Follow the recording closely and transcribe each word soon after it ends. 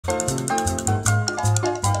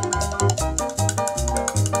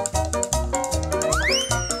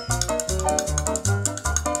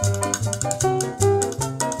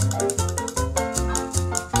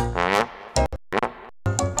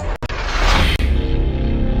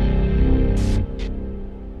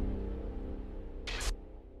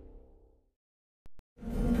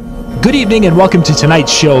Good evening and welcome to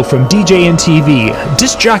tonight's show from DJNTV,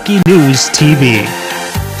 Disc Jockey News TV.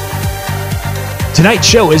 Tonight's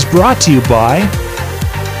show is brought to you by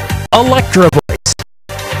Electro Voice,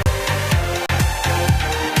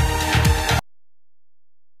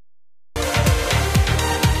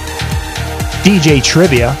 DJ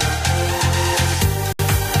Trivia,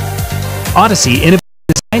 Odyssey Innovative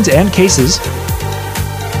Designs and Cases,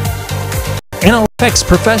 and LFX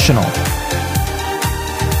Professional.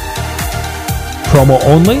 Promo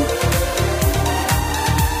only,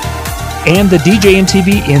 and the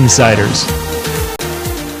DJNTV Insiders.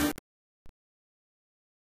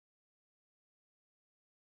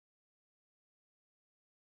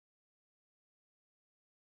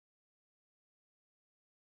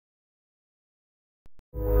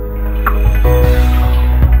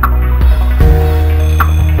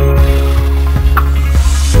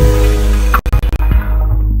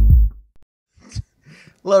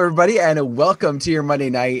 Hello, everybody, and welcome to your Monday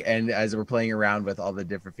night. And as we're playing around with all the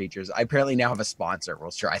different features, I apparently now have a sponsor.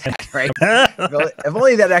 We'll try that, right? If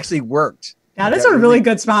only that actually worked. That is a really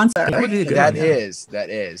good sponsor. That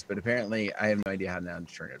is. But apparently, I have no idea how now to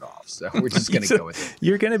turn it off. So we're just going to go with it.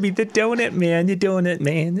 You're going to be the donut man. You're doing it,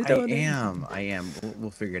 man. I am.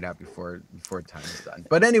 We'll figure it out before time is done.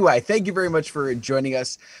 But anyway, thank you very much for joining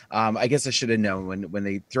us. I guess I should have known when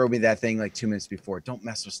they throw me that thing like 2 minutes before. Don't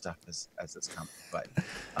mess with stuff as it's coming. But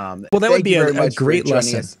well, that would be a great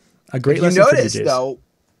lesson. A great lesson. You notice though,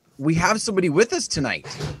 we have somebody with us tonight.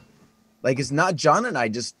 Like it's not John and I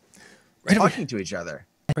just talking to each other.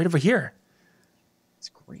 Right over here. It's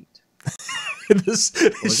great.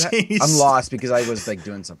 I'm lost because I was like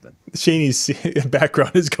doing something. Shanie's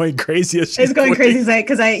background is going crazy. It's going crazy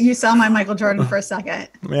because you saw my Michael Jordan for a second.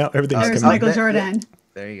 Yeah, everything's There's Michael Jordan.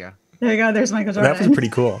 There you go. There you go. There's Michael Jordan. That was pretty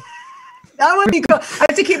cool. That would be cool. I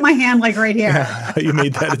have to keep my hand like right here. Yeah, you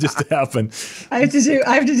made that just happen. I have to do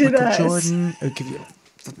Michael this. Jordan, I'll give you a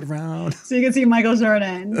flip around. So you can see Michael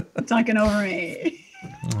Jordan talking over me.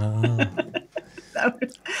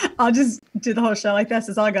 I'll just do the whole show like this.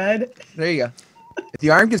 It's all good. There you go. If the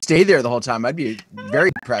arm could stay there the whole time, I'd be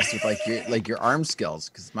very impressed with your arm skills,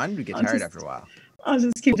 because mine would get tired after a while. I'll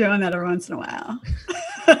just keep doing that every once in a while.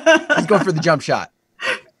 Let's go for the jump shot.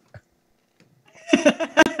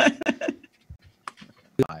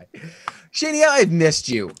 Shani, I've missed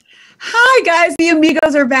you. Hi guys, the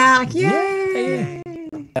Amigos are back. Yay!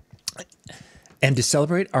 And to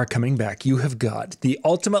celebrate our coming back, you have got the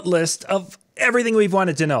ultimate list of everything we've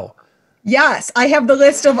wanted to know. Yes, I have the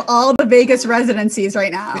list of all the Vegas residencies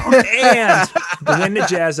right now. And the When the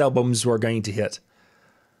Jazz albums we're going to hit.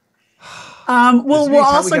 Well, we're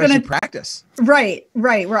also going to practice. Right.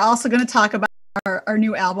 We're also going to talk about our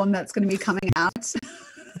new album that's going to be coming out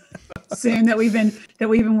soon that we've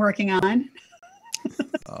been working on.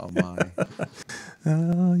 Oh my.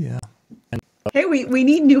 Oh yeah. Hey, we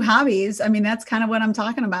need new hobbies. I mean, that's kind of what I'm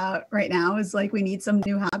talking about right now, is like we need some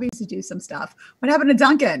new hobbies to do some stuff. What happened to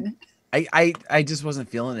Duncan? I just wasn't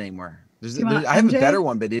feeling it anymore. I have a better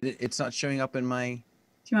one, but it's not showing up in my. Do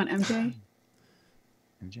you want MJ?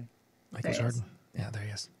 MJ? Michael Jordan. Yeah, there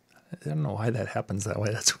he is. I don't know why that happens that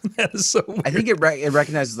way. That is so weird. I think it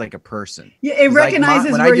recognizes like a person. Yeah, it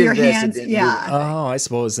recognizes where your hands. Yeah. Oh, I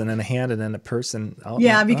suppose, and then a hand, and then a person. Oh,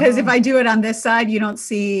 yeah, because if I do it on this side, you don't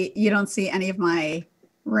see any of my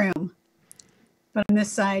room, but on this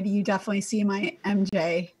side, you definitely see my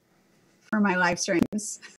MJ for my live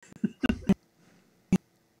streams.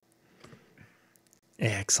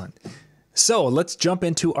 Excellent. So let's jump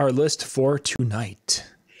into our list for tonight.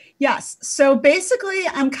 Yes. So basically,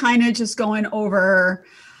 I'm kind of just going over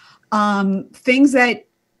things that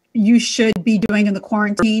you should be doing in the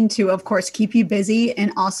quarantine to, of course, keep you busy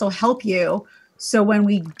and also help you. So when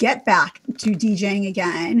we get back to DJing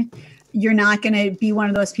again, you're not going to be one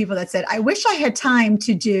of those people that said, I wish I had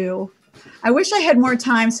more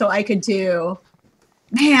time so I could do,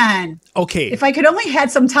 man. Okay. If I could only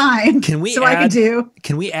had some time Can we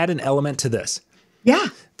add an element to this? Yeah.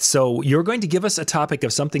 So you're going to give us a topic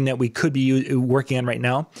of something that we could be working on right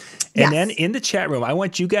now. And then in the chat room, I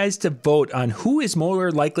want you guys to vote on who is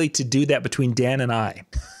more likely to do that between Dan and I.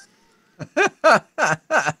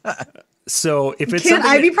 So if it's can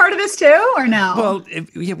I be part of this too, or no? Well,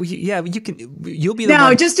 you can. You'll be the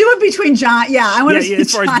one. Just do it between John. Yeah, I want to.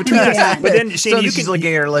 As far as between us, but then Shani, she's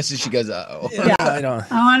looking at her list and she goes, "Oh, yeah." I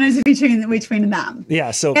want it to be between them.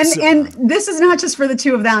 Yeah. So and this is not just for the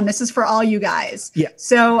two of them. This is for all you guys. Yeah.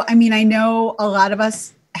 So I mean, I know a lot of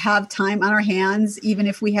us have time on our hands, even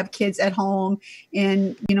if we have kids at home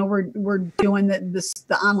and, you know, we're doing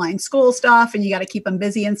the online school stuff and you got to keep them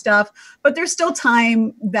busy and stuff, but there's still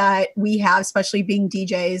time that we have, especially being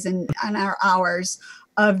DJs and on our hours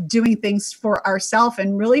of doing things for ourselves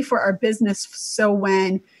and really for our business. So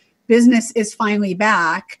when business is finally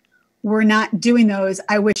back, we're not doing those.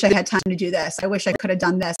 I wish I had time to do this. I wish I could have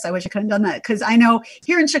done this. I wish I could have done that. Because I know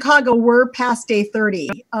here in Chicago, we're past day 30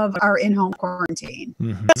 of our in-home quarantine.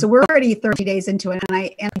 Mm-hmm. So we're already 30 days into it. And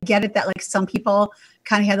I get it that like some people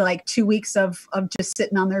kind of had like 2 weeks of just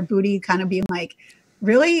sitting on their booty, kind of being like,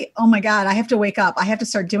 really? Oh my God, I have to wake up. I have to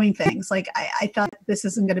start doing things. Like I thought this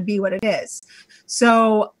isn't going to be what it is.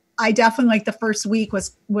 So I definitely like the first week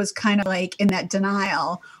was kind of like in that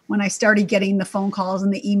denial when I started getting the phone calls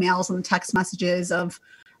and the emails and the text messages of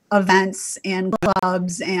events and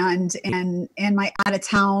clubs and my out of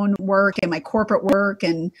town work and my corporate work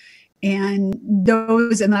and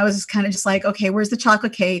those. And I was kind of just like, okay, where's the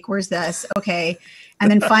chocolate cake? Where's this? Okay.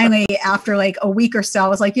 And then finally, after like a week or so, I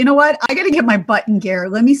was like, you know what? I got to get my butt in gear.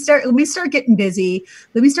 Let me start getting busy.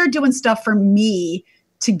 Let me start doing stuff for me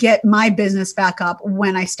to get my business back up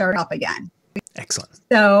when I start up again. Excellent.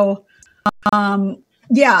 So,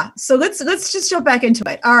 yeah. So let's just jump back into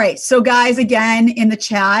it. All right. So guys, again, in the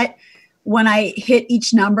chat, when I hit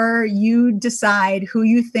each number, you decide who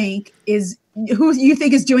you think is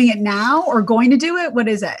doing it now or going to do it. What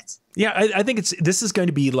is it? Yeah, I think this is going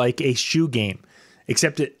to be like a shoe game,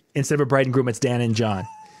 except instead of a bride and groom, it's Dan and John.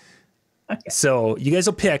 Okay. So you guys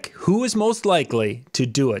will pick who is most likely to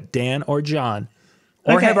do it, Dan or John,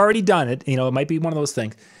 or have already done it. You know, it might be one of those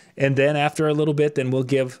things. And then after a little bit, then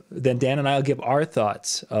Dan and I will give our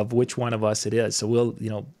thoughts of which one of us it is. So we'll,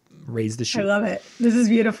 raise the shoe. I love it. This is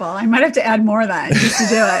beautiful. I might have to add more then just to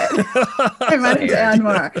do it. I might have to add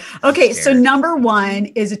more. Okay. So number one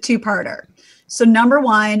is a two-parter. So number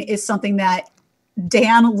one is something that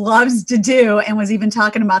Dan loves to do and was even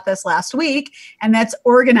talking about this last week. And that's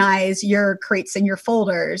organize your crates and your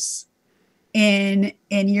folders in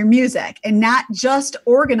your music, and not just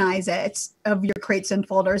organize it of your crates and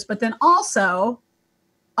folders, but then also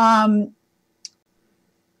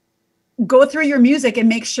go through your music and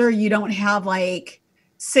make sure you don't have like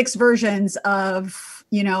 6 versions of,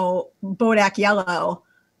 Bodak Yellow,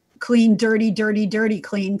 clean, dirty, dirty, dirty,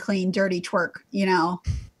 clean, clean, dirty, twerk,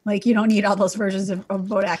 like you don't need all those versions of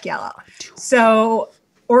Bodak Yellow. So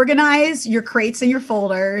organize your crates and your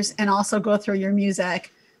folders and also go through your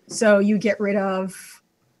music. So you get rid of,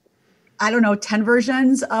 10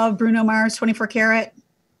 versions of Bruno Mars 24 Karat.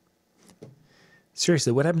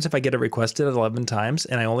 Seriously, what happens if I get it requested 11 times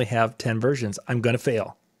and I only have 10 versions? I'm going to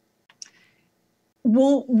fail.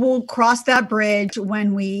 We'll cross that bridge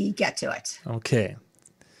when we get to it. Okay.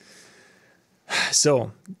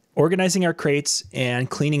 So organizing our crates and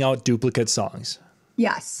cleaning out duplicate songs.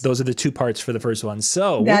 Yes. Those are the 2 parts for the first one.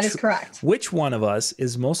 So that is correct. Which one of us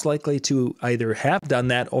is most likely to either have done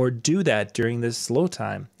that or do that during this slow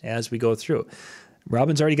time as we go through?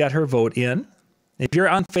 Robin's already got her vote in. If you're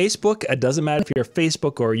on Facebook, it doesn't matter if you're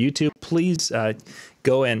Facebook or YouTube, please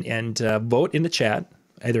go and vote in the chat,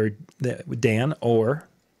 either Dan or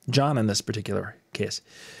John in this particular case.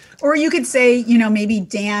 Or you could say, maybe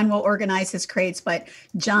Dan will organize his crates, but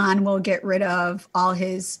John will get rid of all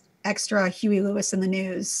his extra Huey Lewis in the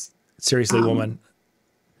News. Seriously, woman.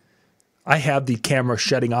 I have the camera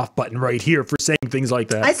shutting off button right here for saying things like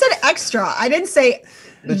that. I said extra. I didn't say...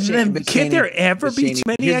 Can there ever be too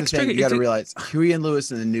many extra? You got to realize, Huey and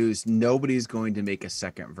Lewis in the News, nobody's going to make a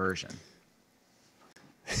second version.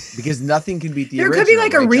 Because nothing can beat the original. There could be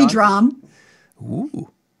like a redrum.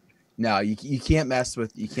 Ooh. No, you can't mess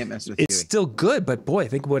with It's Huey. Still good, but boy,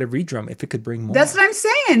 think about a redrum if it could bring more. That's what I'm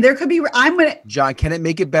saying. There could be John, can it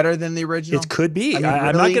make it better than the original? It could be.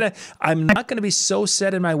 I'm not gonna be so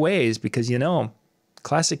set in my ways because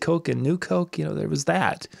classic Coke and new Coke, there was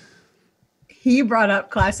that. He brought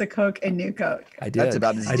up classic Coke and new Coke. I did. That's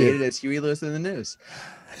about as dated as Huey Lewis in the News.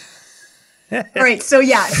 All right. So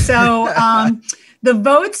yeah. So the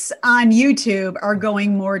votes on YouTube are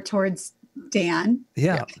going more towards Dan.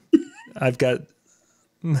 Yeah. I've got.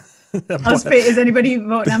 Is anybody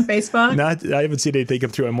voting on Facebook? I haven't seen anything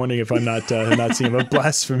come through. I'm wondering if I'm not seeing a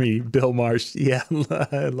blasphemy. Bill Marsh. Yeah,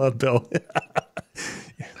 I love Bill.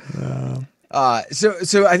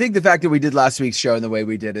 So I think the fact that we did last week's show and the way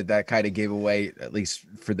we did it, that kind of gave away, at least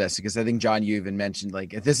for this, because I think, John, you even mentioned,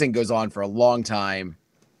 like, if this thing goes on for a long time,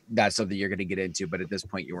 that's something you're going to get into. But at this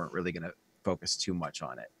point, you weren't really going to focus too much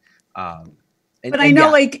on it. But I know,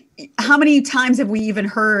 like, how many times have we even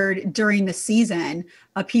heard during the season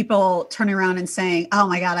of people turning around and saying, oh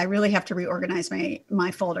my God, I really have to reorganize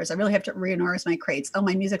my folders. I really have to reorganize my crates. Oh,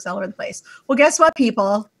 my music's all over the place. Well, guess what,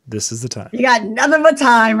 people? This is the time. You got nothing but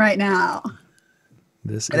time right now.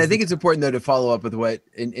 And I think it's important, though, to follow up with what,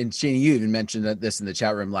 and Shani, you even mentioned this in the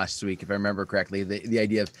chat room last week, if I remember correctly, the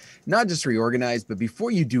idea of not just reorganize, but before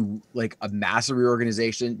you do like a massive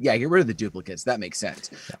reorganization, get rid of the duplicates. That makes sense.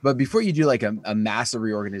 Yeah. But before you do like a massive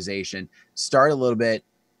reorganization, start a little bit,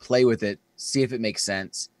 play with it, see if it makes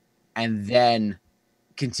sense, and then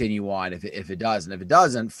continue on if it does. And if it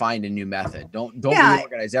doesn't, find a new method. Don't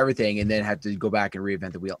reorganize everything and then have to go back and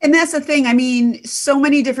reinvent the wheel. And that's the thing. I mean, so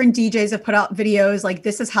many different DJs have put out videos like,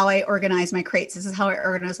 this is how I organize my crates. This is how I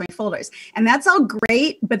organize my folders. And that's all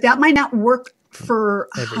great, but that might not work for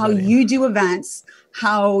how you do events,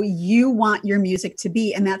 how you want your music to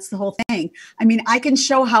be. And that's the whole thing. I mean, I can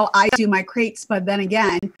show how I do my crates, but then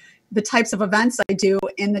again, the types of events I do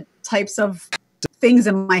and the types of things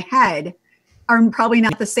in my head are probably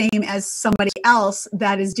not the same as somebody else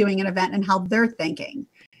that is doing an event and how they're thinking.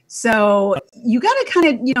 So you got to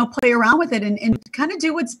kind of, play around with it and kind of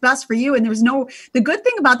do what's best for you. And the good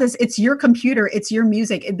thing about this, it's your computer, it's your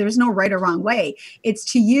music. There's no right or wrong way. It's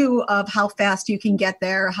to you of how fast you can get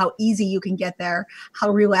there, how easy you can get there,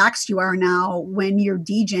 how relaxed you are now when you're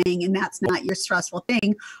DJing and that's not your stressful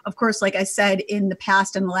thing. Of course, like I said, in the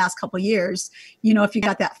past, in the last couple of years, if you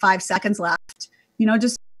got that 5 seconds left,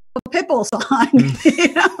 just a Pitbull song,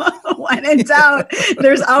 when in doubt,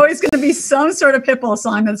 there's always going to be some sort of Pitbull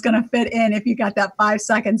song that's going to fit in if you got that 5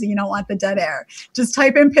 seconds and you don't want the dead air. Just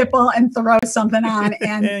type in Pitbull and throw something on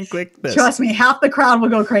and click this. Trust me, half the crowd will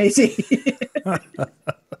go crazy.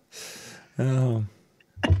 Oh.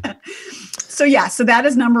 So that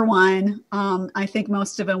is number one. I think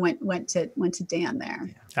most of them went to Dan there.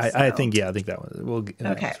 Yeah. I think that was that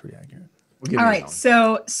was pretty accurate. All right.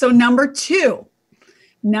 So number two.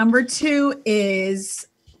 Number two is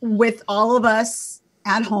with all of us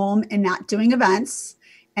at home and not doing events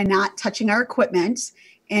and not touching our equipment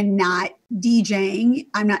and not DJing.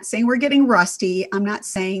 I'm not saying we're getting rusty. I'm not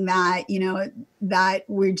saying that, that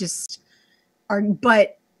we're just are,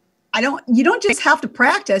 but you don't just have to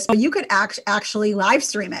practice, but you could actually live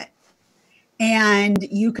stream it. And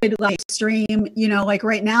you could live stream, like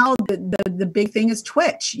right now, the big thing is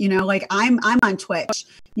Twitch, like I'm on Twitch.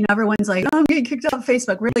 Everyone's like, oh, I'm getting kicked off of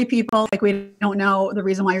Facebook. Really, people, like, we don't know the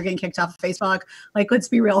reason why you're getting kicked off of Facebook. Like, let's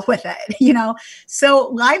be real with it, So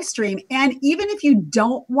live stream. And even if you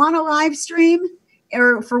don't want to live stream,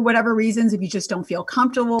 or for whatever reasons, if you just don't feel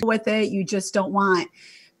comfortable with it, you just don't want,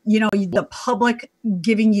 the public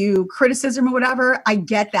giving you criticism or whatever, I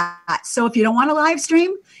get that. So if you don't want to live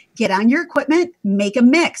stream, get on your equipment, make a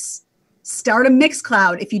mix. Start a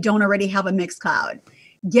Mixcloud if you don't already have a Mixcloud.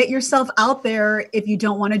 Get yourself out there. If you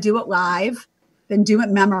don't want to do it live, then do it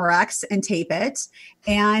Memorex and tape it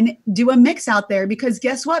and do a mix out there, because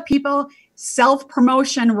guess what, people?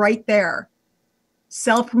 Self-promotion right there.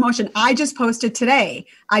 Self-promotion. I just posted today.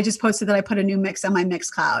 That I put a new mix on my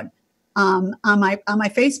Mixcloud on my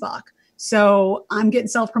Facebook. So I'm getting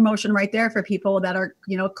self-promotion right there for people that are,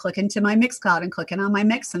 clicking to my Mixcloud and clicking on my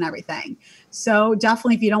mix and everything. So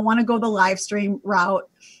definitely, if you don't want to go the live stream route,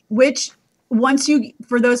 which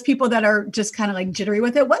for those people that are just kind of like jittery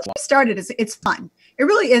with it, once you start it's fun. It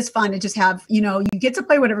really is fun to just have, you get to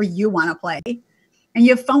play whatever you want to play and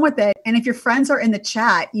you have fun with it. And if your friends are in the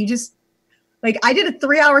chat, you just, like, I did a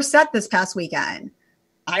 3-hour set this past weekend.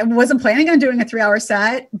 I wasn't planning on doing a 3-hour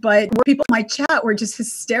set, but people in my chat were just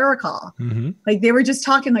hysterical. Mm-hmm. Like, they were just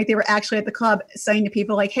talking like they were actually at the club, saying to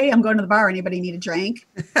people like, hey, I'm going to the bar. Anybody need a drink?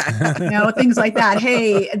 Things like that.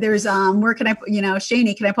 Hey, there's, where can I,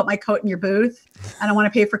 Shani, can I put my coat in your booth? I don't want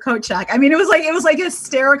to pay for coat check. I mean, it was like a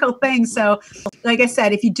hysterical thing. So like I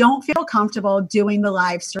said, if you don't feel comfortable doing the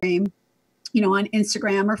live stream, on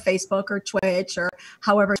Instagram or Facebook or Twitch or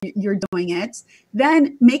however you're doing it,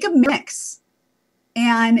 then make a mix.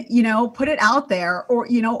 And, put it out there, or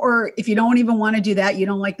if you don't even want to do that, you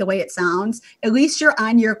don't like the way it sounds, at least you're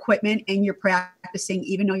on your equipment and you're practicing,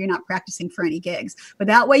 even though you're not practicing for any gigs. But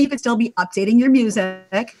that way you could still be updating your music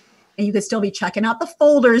and you could still be checking out the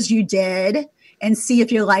folders you did and see if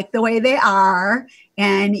you like the way they are.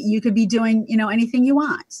 And you could be doing, anything you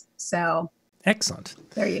want. So excellent.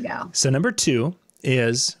 There you go. So number 2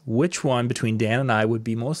 is, which one between Dan and I would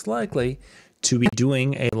be most likely to be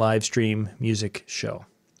doing a live stream music show?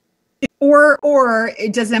 Or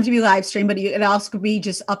it doesn't have to be live stream, but it also could be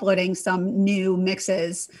just uploading some new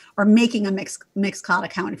mixes or making a Mixcloud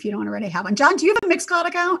account if you don't already have one. John, do you have a Mixcloud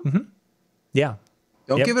account? Mm-hmm. Yeah.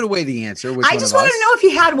 Don't give it away the answer. I just wanted to know if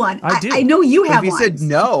he had one. I do. I know you have one. If he said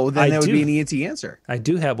no, then that would do. be an easy answer. I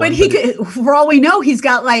do have one. But he could, for all we know, he's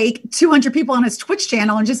got like 200 people on his Twitch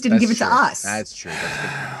channel and just didn't give it to us. That's true.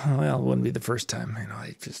 Well, it wouldn't be the first time.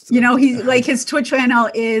 I just. He's like, his Twitch channel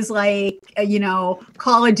is like,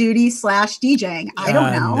 Call of Duty / DJing. I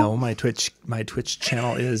don't know. No, my Twitch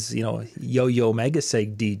channel is, Yo-Yo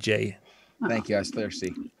Megaseg DJ. Thank you. I was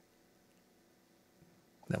thirsty.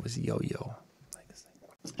 That was Yo-Yo.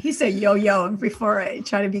 He said yo-yo before I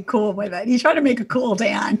try to be cool with it. He tried to make it cool,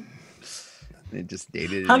 Dan. They just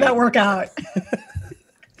dated. How'd that work out?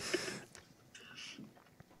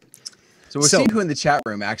 So we're seeing who in the chat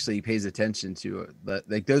room actually pays attention to it.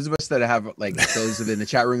 Like those of us that have those in the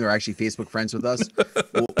chat room that are actually Facebook friends with us,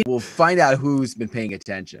 we'll find out who's been paying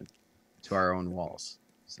attention to our own walls.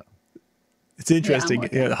 So it's interesting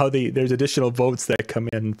how there's additional votes that come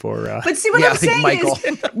in for. But see what I'm saying Michael.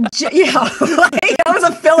 That was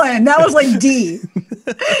a fill-in. That was like D.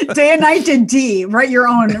 Day and night did D. Write your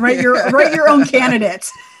own candidate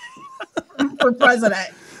for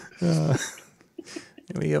president.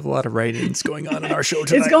 We have a lot of write-ins going on in our show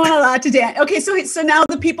tonight. It's going a lot to Dan. Okay, so now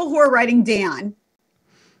the people who are writing Dan.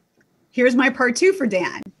 Here's my part 2 for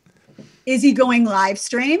Dan. Is he going live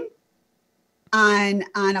stream on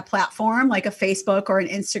a platform like a Facebook or an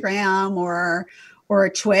Instagram or a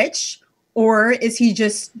Twitch, or is he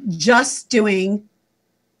just doing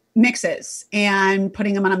mixes and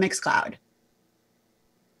putting them on a Mixcloud?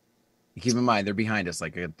 Keep in mind, they're behind us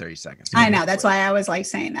like 30 seconds. I know. That's why I was like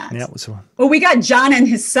saying that. Yeah. Well, we got John and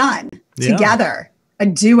his son together, a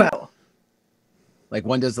duo. Like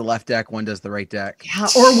one does the left deck, one does the right deck. Yeah,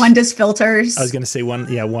 or one does filters. I was going to say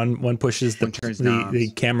one pushes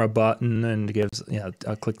the camera button and gives,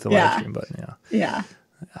 I'll click the live stream button. Yeah.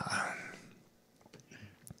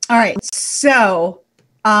 All right. So,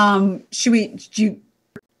 do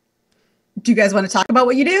you guys want to talk about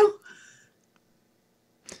what you do?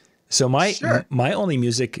 So my only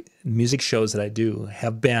music shows that I do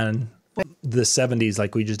have been the 70s,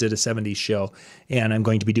 like we just did a 70s show, and I'm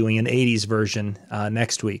going to be doing an 80s version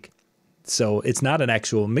next week. So it's not an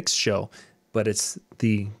actual mixed show, but it's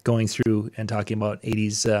the going through and talking about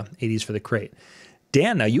 80s for the crate.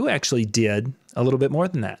 Dan, now you actually did a little bit more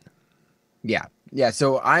than that. Yeah.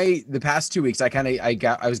 So the past 2 weeks, I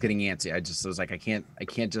was getting antsy. I was like, I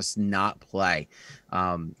can't just not play.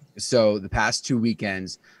 So the past 2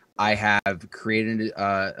 weekends, I have created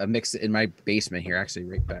a mix in my basement here, actually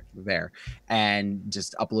right back there, and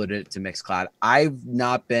just uploaded it to Mixcloud. I've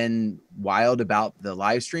not been wild about the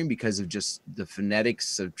live stream because of just the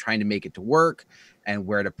phonetics of trying to make it to work and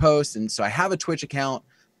where to post. And so I have a Twitch account,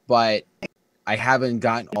 but I haven't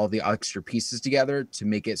gotten all the extra pieces together to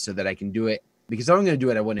make it so that I can do it. Because if I'm going to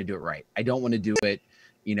do it, I want to do it right. I don't want to do it,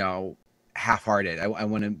 half-hearted. I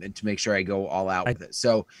want to make sure I go all out with it.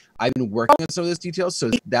 So I've been working on some of those details. So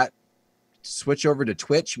that switch over to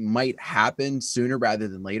Twitch might happen sooner rather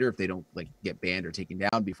than later if they don't get banned or taken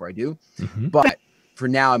down before I do. Mm-hmm. But for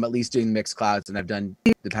now, I'm at least doing Mixclouds, and I've done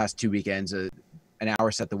the past 2 weekends, an hour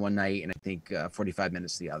set the one night, and I think 45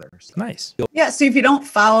 minutes the other. So. Nice. Yeah. So if you don't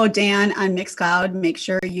follow Dan on Mixcloud, make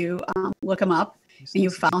sure you look him up and you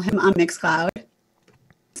follow him on Mixcloud.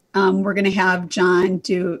 We're going to have John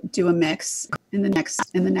do a mix in the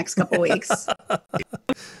next couple weeks.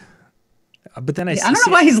 But then I don't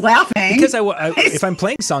know why he's laughing. Because if I'm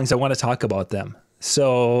playing songs, I want to talk about them.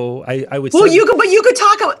 So I would. Well, you could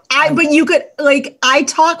talk. I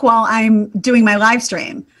talk while I'm doing my live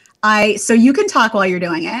stream. So you can talk while you're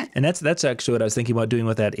doing it. And that's actually what I was thinking about doing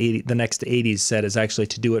with that the next 80s set is actually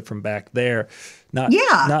to do it from back there, not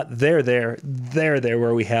there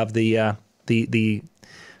where we have the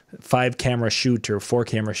 5-camera shoot or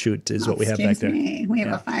 4-camera shoot is what we have back there. We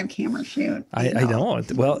have a 5-camera shoot. I know.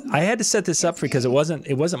 Well, I had to set this up because it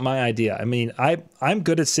wasn't my idea. I mean, I'm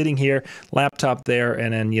good at sitting here, laptop there,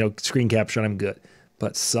 and then screen capture, and I'm good.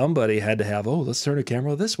 But somebody had to have, let's turn a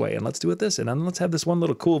camera this way, and let's do it this, and then let's have this one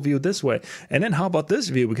little cool view this way, and then how about this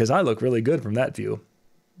view because I look really good from that view.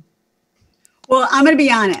 Well, I'm going to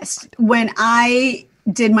be honest. When I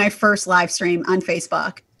did my first live stream on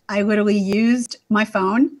Facebook, I literally used my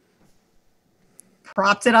phone,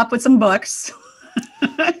 propped it up with some books,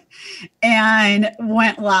 and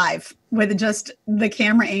went live with just the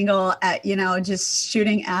camera angle at, just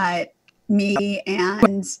shooting at me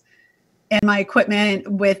and my equipment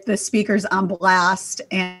with the speakers on blast.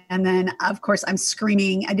 And then, of course, I'm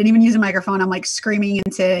screaming. I didn't even use a microphone. I'm like screaming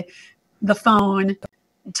into the phone,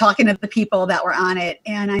 talking to the people that were on it.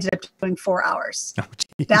 And I ended up doing 4 hours. Oh,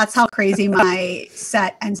 that's how crazy my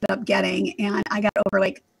set ended up getting. And I got over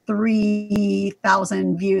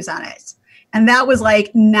 3,000 views on it. And that was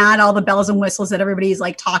like not all the bells and whistles that everybody's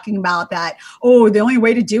like talking about, that, oh, the only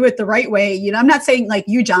way to do it the right way. You know, I'm not saying like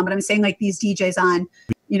you, John, but I'm saying like these DJs on,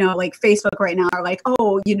 you know, like Facebook right now are like,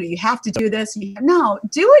 oh, you know, you have to do this. No,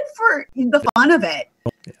 do it for the fun of it.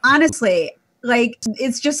 Honestly, like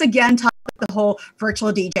it's just, again, talk about the whole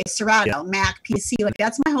virtual DJ, Serato, Mac, PC. Like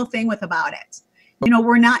that's my whole thing with about it. You know,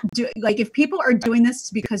 we're not doing, like, if people are doing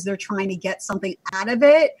this because they're trying to get something out of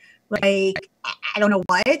it, like, I don't know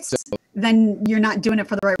what, then you're not doing it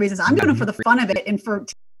for the right reasons. I'm doing it for the fun of it and for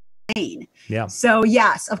pain. Yeah. So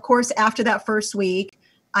yes, of course, after that first week,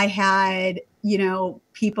 I had, you know,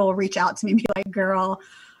 people reach out to me and be like, girl,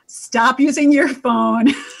 stop using your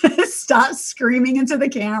phone. Stop screaming into the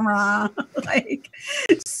camera. Like,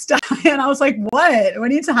 stop. And I was like, what?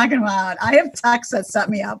 What are you talking about? I have techs that set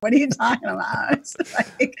me up. What are you talking about?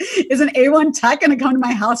 Like, is an A1 tech going to come to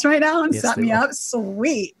my house right now and set me up?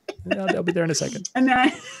 Sweet. Yeah, they'll be there in a second. And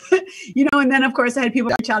then, you know, and then of course I had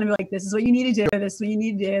people reach out and be like, this is what you need to do. This is what you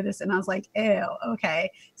need to do. This. And I was like, ew,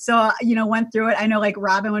 okay. So, you know, went through it. I know like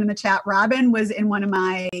Robin went in the chat. Robin was in one of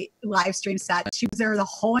my live stream sets. She was there the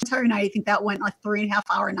whole entire night. I think that went like 3.5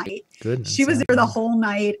 hour night. Goodness. She was there the whole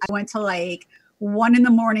night. I went to like 1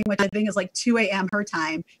 a.m, which I think is like 2 a.m. her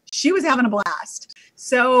time. She was having a blast.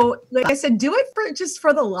 So like I said, do it for just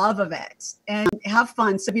for the love of it and have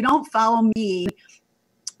fun. So if you don't follow me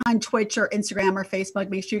on Twitch or Instagram or Facebook,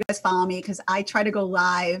 make sure you guys follow me, because I try to go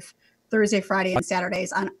live Thursday, Friday, and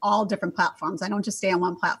Saturdays on all different platforms. I don't just stay on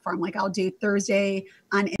one platform. Like I'll do Thursday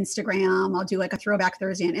on Instagram. I'll do like a throwback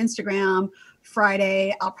Thursday on Instagram.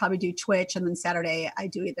 Friday, I'll probably do Twitch. And then Saturday, I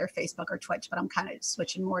do either Facebook or Twitch, but I'm kind of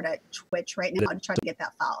switching more to Twitch right now to try to get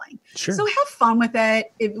that following. Sure. So have fun with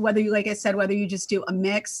it. Whether you, like I said, whether you just do a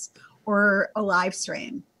mix or a live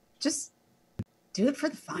stream, just do it for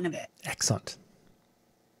the fun of it. Excellent.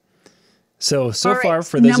 So right. Far,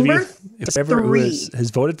 for those of you who has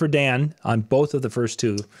voted for Dan on both of the first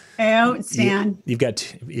two, oh, it's Dan. You've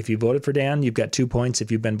got, if you voted for Dan, you've got 2 points.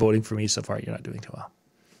 If you've been voting for me so far, you're not doing too well.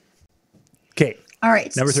 Okay. All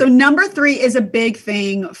right. So number 3 is a big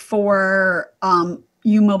thing for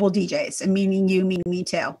you mobile DJs, and meaning you, meaning me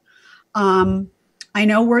too. I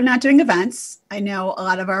know we're not doing events. I know a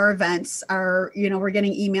lot of our events are, you know, we're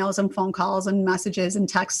getting emails and phone calls and messages and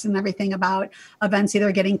texts and everything about events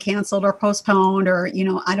either getting canceled or postponed, or, you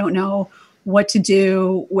know, I don't know what to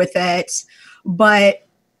do with it. But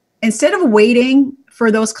instead of waiting for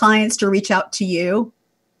those clients to reach out to you,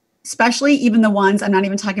 especially even the ones, I'm not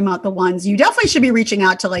even talking about the ones, you definitely should be reaching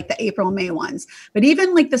out to like the April and May ones, but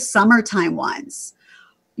even like the summertime ones,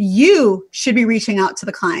 you should be reaching out to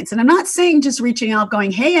the clients. And I'm not saying just reaching out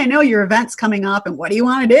going, hey, I know your event's coming up and what do you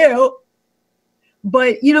want to do?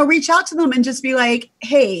 But, you know, reach out to them and just be like,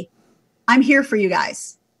 hey, I'm here for you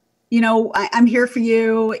guys. You know, I'm here for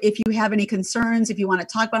you. If you have any concerns, if you want to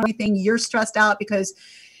talk about anything, you're stressed out because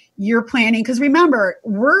you're planning. Because remember,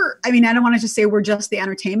 I don't want to just say we're just the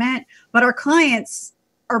entertainment, but our clients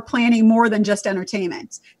are planning more than just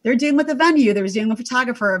entertainment. They're dealing with a venue. They're dealing with a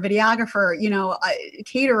photographer, a videographer, you know, a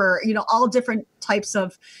caterer, you know, all different types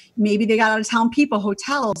of, maybe they got out of town people,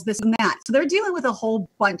 hotels, this and that. So they're dealing with a whole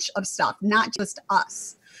bunch of stuff, not just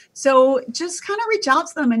us. So just kind of reach out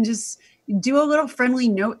to them and just do a little friendly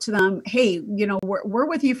note to them. Hey, you know, we're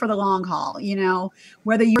with you for the long haul. You know,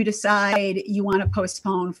 whether you decide you want to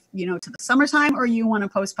postpone, you know, to the summertime or you want to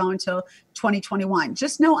postpone till 2021,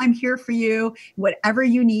 just know I'm here for you. Whatever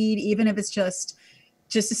you need, even if it's just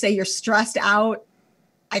to say you're stressed out,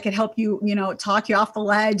 I could help you, you know, talk you off the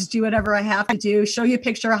ledge, do whatever I have to do, show you a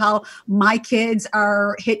picture of how my kids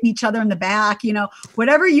are hitting each other in the back, you know,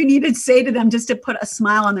 whatever you need to say to them just to put a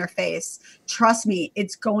smile on their face. Trust me,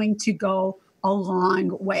 it's going to go a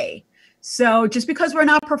long way. So just because we're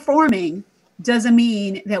not performing doesn't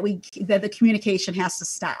mean that the communication has to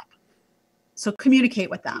stop. So communicate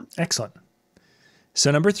with them. Excellent.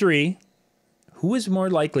 So number 3, who is more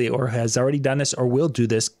likely or has already done this or will do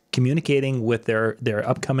this, communicating with their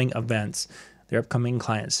upcoming events, their upcoming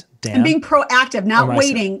clients? Dan? And being proactive, not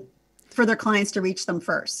waiting for their clients to reach them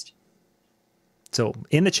first. So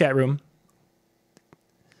in the chat room,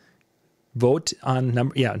 vote on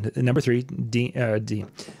number 3,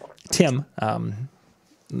 Tim,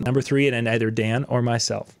 number 3, and either Dan or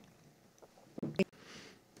myself.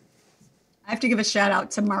 I have to give a shout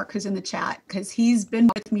out to Mark, who's in the chat, because he's been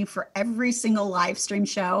with me for every single live stream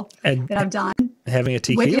show that I've done. Having a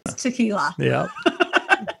tequila. With his tequila. Yeah.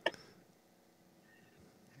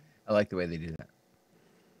 I like the way they do that.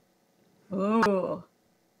 Oh.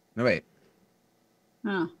 No, wait.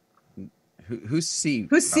 Huh. Who's C?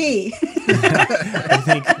 Who's C? I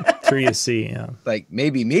think 3 is C, yeah. Like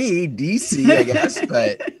maybe me, DC, I guess,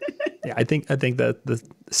 but Yeah, I think that the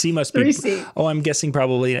C must be 3C. Oh, I'm guessing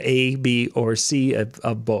probably an A, B, or C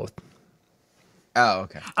of both. Oh,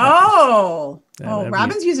 okay.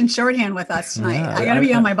 Robin's using shorthand with us tonight. Yeah, I gotta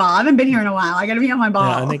be on my ball. I haven't been here in a while. I gotta be on my ball.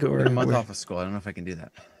 Yeah, I think We're a month off of school. I don't know if I can do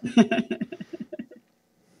that.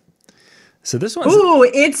 So this one's wow.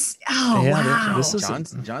 This is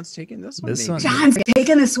John's taking this one. This one. John's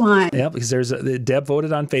taking this one. Yeah, because there's Deb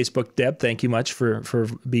voted on Facebook. Deb, thank you much for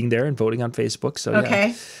being there and voting on Facebook. So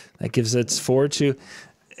Okay. that gives it 4-2.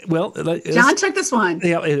 Well, John took this one.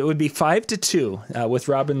 Yeah, it would be 5-2 with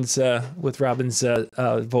Robin's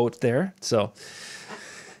vote there. So,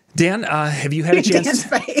 Dan, have you had a chance? Dan's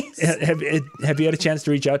face. Have you had a chance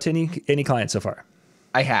to reach out to any clients so far?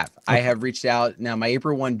 I have. I have reached out. Now, my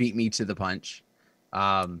April one beat me to the punch,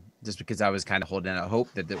 just because I was kind of holding out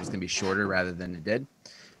hope that it was going to be shorter rather than it did.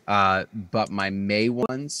 But my May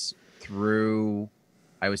ones through,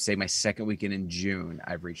 I would say, my second weekend in June,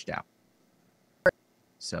 I've reached out.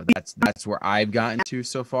 So that's where I've gotten to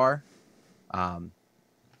so far. Then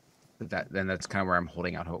that's kind of where I'm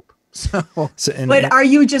holding out hope. But are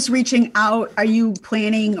you just reaching out? Are you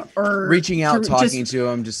planning or reaching out, talking to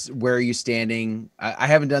them? Just where are you standing? I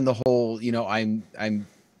haven't done the whole,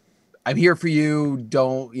 I'm here for you.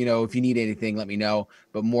 Don't, if you need anything, let me know.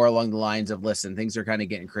 But more along the lines of, listen, things are kind of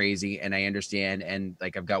getting crazy, and I understand. And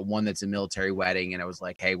like, I've got one that's a military wedding, and I was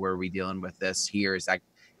like, hey, where are we dealing with this here?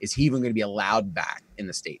 Is he even going to be allowed back in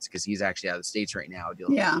the States? Because he's actually out of the States right now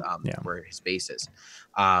dealing with where his base is.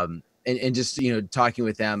 And just, talking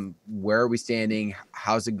with them, where are we standing?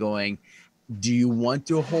 How's it going? Do you want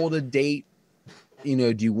to hold a date? Do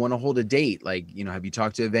you want to hold a date? Like, have you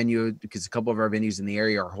talked to a venue? Because a couple of our venues in the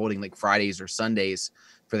area are holding like Fridays or Sundays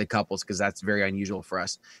for the couples, because that's very unusual for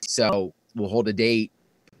us. So we'll hold a date.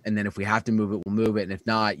 And then if we have to move it, we'll move it. And if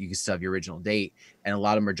not, you can still have your original date. And a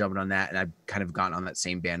lot of them are jumping on that. And I've kind of gotten on that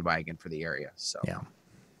same bandwagon for the area. So,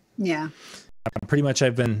 yeah. Pretty much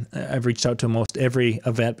I've reached out to almost every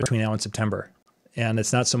event between now and September. And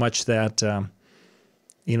it's not so much that,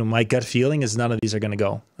 my gut feeling is none of these are going to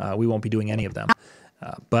go. We won't be doing any of them.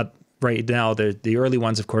 But right now, the early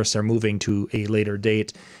ones, of course, are moving to a later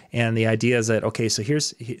date. And the idea is that, okay, so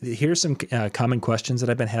here's some common questions that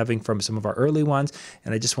I've been having from some of our early ones.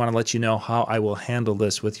 And I just want to let you know how I will handle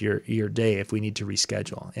this with your day if we need to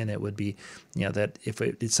reschedule. And it would be, that if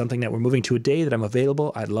it's something that we're moving to a day that I'm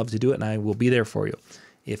available, I'd love to do it, and I will be there for you.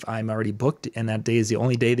 If I'm already booked and that day is the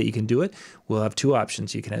only day that you can do it, we'll have two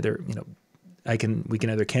options. You can either, we can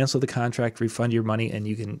either cancel the contract, refund your money, and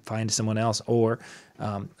you can find someone else, or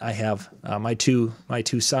I have my two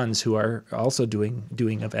sons who are also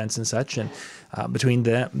doing events and such, and between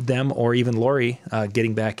them or even Lori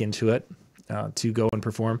getting back into it to go and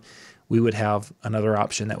perform, we would have another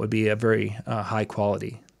option that would be a very high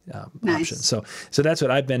quality option. So that's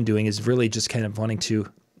what I've been doing, is really just kind of wanting to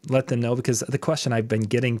let them know, because the question I've been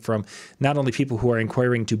getting from not only people who are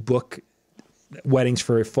inquiring to book weddings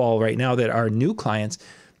for fall right now that are new clients.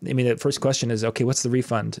 I mean, the first question is, okay, what's the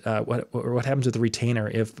refund? What happens with the retainer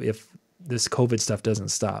if this COVID stuff doesn't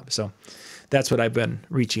stop? So that's what I've been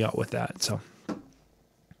reaching out with that. So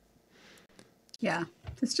yeah,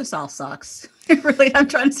 this just all sucks. Really, I'm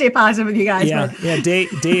trying to stay positive with you guys. Yeah. Day,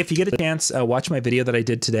 if you get a chance, watch my video that I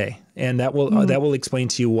did today, and that will explain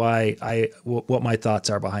to you why what my thoughts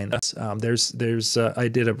are behind this. There's I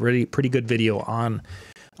did a pretty good video on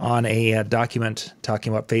a document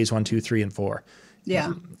talking about phase 1, 2, 3, and 4.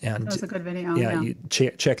 Yeah, and that was a good video. Yeah, you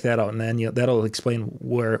check that out, and then that'll explain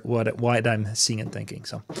why I'm seeing and thinking.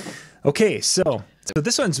 So, okay, so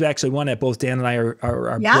this one's actually one that both Dan and I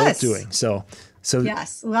are both doing. So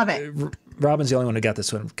yes, love it. Robin's the only one who got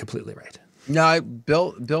this one completely right. No,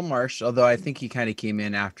 Bill Marsh, although I think he kind of came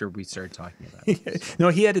in after we started talking about it. No,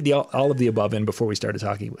 he added all of the above in before we started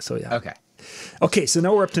talking. So yeah. Okay, so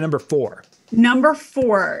now we're up to number 4. Number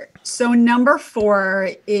 4. So number 4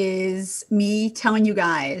 is me telling you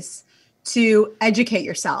guys to educate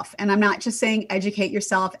yourself. And I'm not just saying educate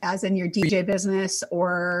yourself as in your DJ business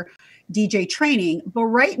or DJ training, but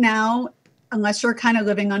right now, unless you're kind of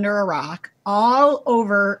living under a rock, all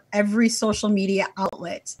over every social media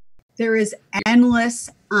outlet, there is endless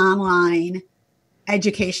online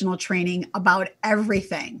educational training about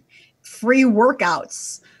everything. Free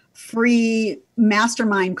workouts, free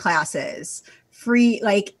mastermind classes, free,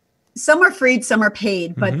 like some are free, some are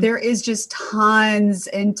paid, but there is just tons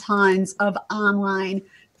and tons of online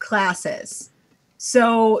classes.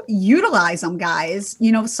 So utilize them, guys.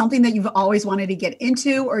 You know, something that you've always wanted to get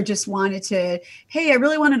into, or just wanted to, hey, I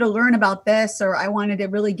really wanted to learn about this, or I wanted to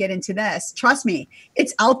really get into this. Trust me,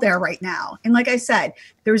 it's out there right now. And like I said,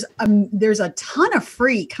 there's a ton of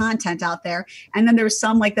free content out there. And then there's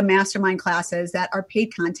some like the mastermind classes that are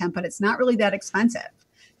paid content, but it's not really that expensive.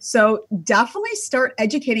 So definitely start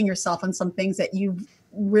educating yourself on some things that you've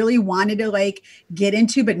really wanted to like get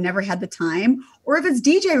into but never had the time, or if it's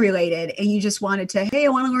DJ related and you just wanted to, hey, I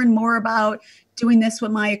want to learn more about doing this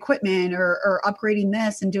with my equipment, or upgrading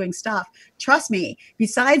this and doing stuff. Trust me,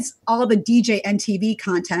 besides all the DJNTV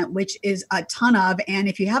content, which is a ton of, and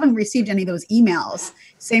if you haven't received any of those emails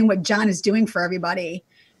saying what John is doing for everybody,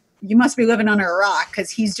 you must be living under a rock,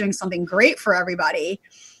 because he's doing something great for everybody.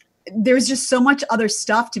 There's just so much other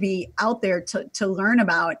stuff to be out there to learn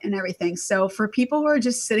about and everything. So for people who are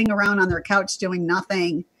just sitting around on their couch doing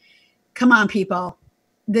nothing, come on, people.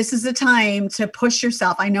 This is the time to push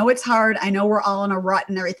yourself. I know it's hard. I know we're all in a rut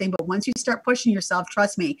and everything, but once you start pushing yourself,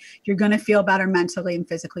 trust me, you're going to feel better mentally and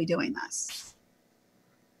physically doing this.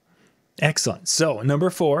 Excellent. So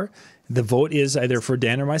number 4, the vote is either for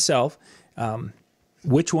Dan or myself.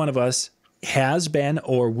 Which one of us has been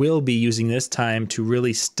or will be using this time to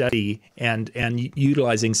really study and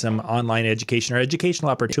utilizing some online education or educational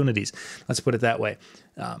opportunities, let's put it that way,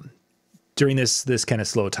 during this kind of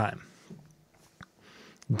slow time?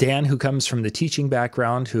 Dan, who comes from the teaching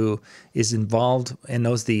background, who is involved and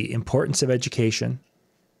knows the importance of education.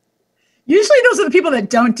 Usually those are the people that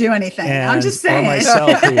don't do anything. And, I'm just saying. or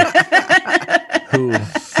myself, who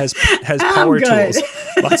has power tools.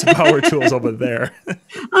 Lots of power tools over there.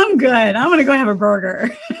 I'm good. I'm going to go have a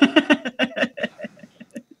burger.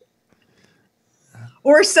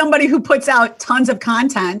 Or somebody who puts out tons of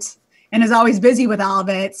content and is always busy with all of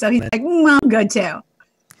it. So he's like, I'm good too.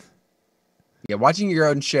 Yeah, watching your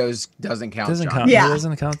own shows doesn't count. Doesn't John. count. Yeah, It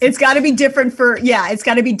doesn't count. It's got to be different for. Yeah, it's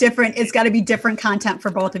got to be different. It's got to be different content for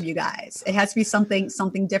both of you guys. It has to be something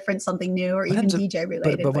different, something new, or even DJ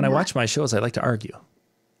related. But when I watch my shows, I like to argue.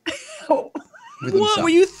 Oh. What were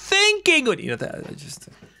you thinking? You know that. I just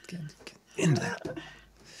get into that.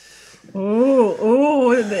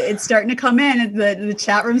 Oh, it's starting to come in. The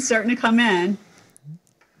chat room's starting to come in.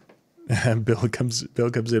 And Bill comes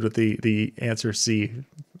in with the answer C.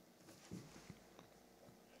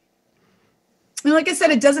 And like I said,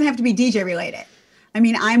 it doesn't have to be DJ related. I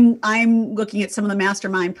mean, I'm looking at some of the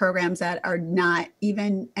mastermind programs that are not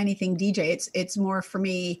even anything DJ. It's more for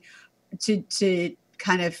me to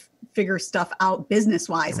kind of figure stuff out business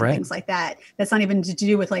wise and things like that. That's not even to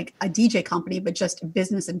do with like a DJ company, but just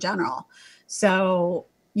business in general. So,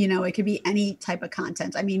 you know, it could be any type of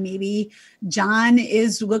content. I mean, maybe John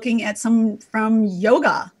is looking at some from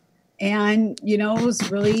yoga and, you know, is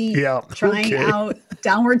really trying out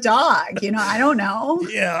downward dog. You know, I don't know.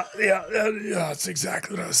 Yeah, that's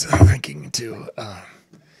exactly what I was thinking too.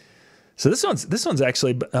 So this one's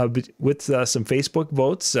actually with some Facebook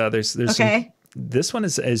votes. There's okay. This one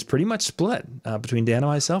is pretty much split between Dan and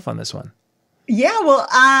myself on this one. Yeah, well,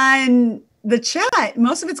 on the chat,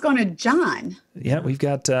 most of it's going to John. Yeah, we've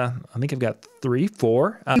got, I think I've got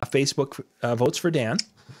 3-4 Facebook votes for Dan.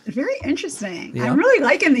 Very interesting. Yeah. I'm really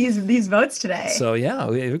liking these votes today. So yeah,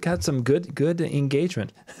 we've got some good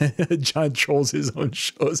engagement. John trolls his own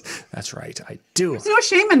shows. That's right, I do. There's no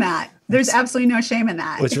shame in that. There's absolutely no shame in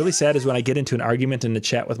that. What's really sad is when I get into an argument in the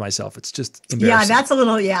chat with myself. It's just embarrassing. Yeah, that's a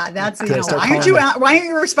little. Yeah, that's. You know, why aren't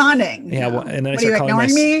you responding? Yeah, well, and then I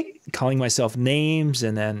start calling myself names,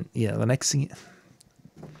 and then the next thing.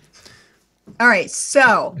 All right,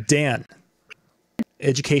 so Dan.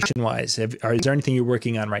 Education-wise, is there anything you're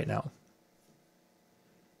working on right now?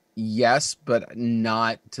 Yes, but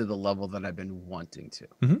not to the level that I've been wanting to.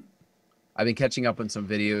 Mm-hmm. I've been catching up on some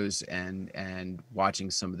videos and watching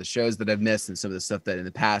some of the shows that I've missed and some of the stuff that in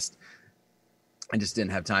the past I just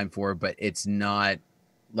didn't have time for. But it's not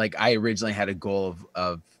like I originally had a goal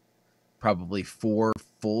of probably 4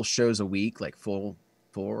 full shows a week, like four.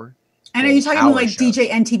 And are you talking about like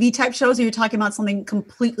DJNTV type shows, or you're talking about something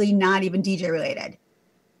completely not even DJ related?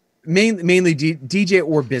 Mainly DJ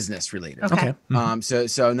or business related. Okay.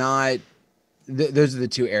 So not those are the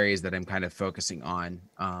 2 areas that I'm kind of focusing on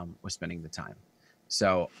with spending the time.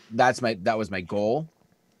 So that was my goal.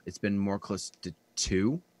 It's been more close to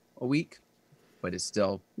 2 a week, but it's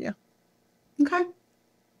still Okay.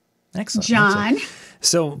 Excellent. John. Excellent.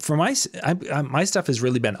 So for my stuff has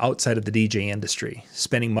really been outside of the DJ industry,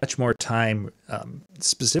 spending much more time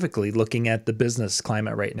specifically looking at the business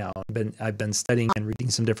climate right now. I've been studying and reading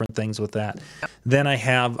some different things with that. Then I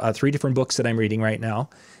have 3 different books that I'm reading right now,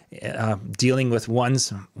 dealing with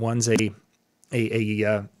one's a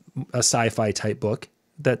a sci-fi type book.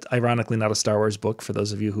 That ironically not a Star Wars book for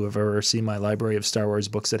those of you who have ever seen my library of Star Wars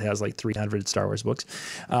books that has like 300 Star Wars books.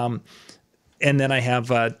 And then I have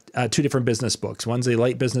 2 different business books. One's a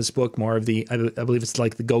light business book, more of the, I believe it's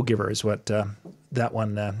like the Go Giver is what that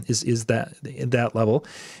one is that level.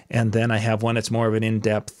 And then I have one that's more of an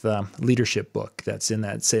in-depth leadership book that's in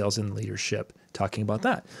that sales and leadership, talking about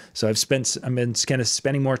that. So I've been kind of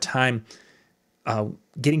spending more time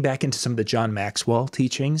getting back into some of the John Maxwell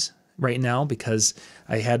teachings right now, because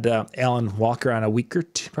I had Alan Walker on a week or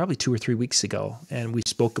two, probably 2 or 3 weeks ago, and we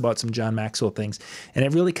spoke about some John Maxwell things, and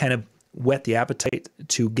it really kind of whet the appetite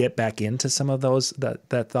to get back into some of those,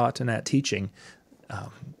 that thought and that teaching.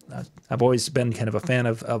 I've always been kind of a fan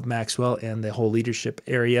of Maxwell and the whole leadership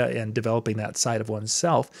area and developing that side of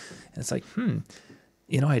oneself. And it's like,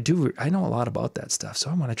 I know a lot about that stuff. So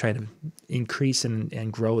I want to try to increase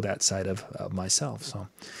and grow that side of myself. So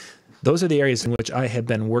those are the areas in which I have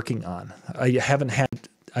been working on. I haven't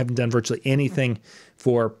done virtually anything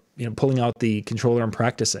for, pulling out the controller and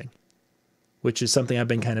practicing, which is something I've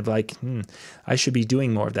been kind of like, I should be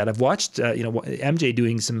doing more of that. I've watched, MJ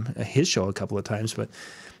doing his show a couple of times, but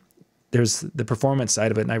there's the performance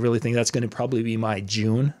side of it. And I really think that's going to probably be my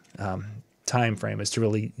June time frame, is to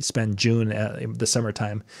really spend June, the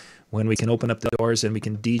summertime, when we can open up the doors and we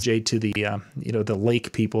can DJ to the, the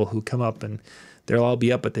lake people who come up, and they'll all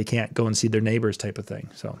be up, but they can't go and see their neighbors type of thing.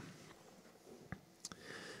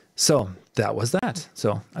 So that was that.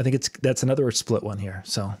 So I think that's another split one here.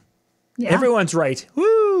 So yeah. Everyone's right.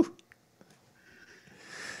 Woo!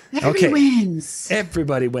 Everybody wins.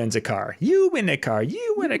 Everybody wins a car. You win a car.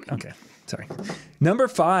 You win a... Okay, sorry. Number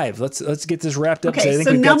 5. Let's get this wrapped up. Okay, I think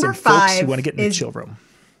so we've got number some folks 5 who want to get in the chill room.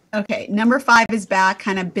 Okay, number 5 is back,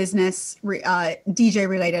 kind of business DJ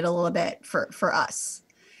related a little bit for us.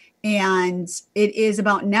 And it is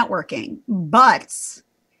about networking, but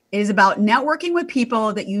it is about networking with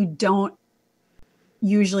people that you don't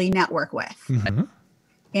usually network with. Mm-hmm.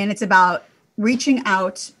 And it's about reaching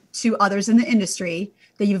out to others in the industry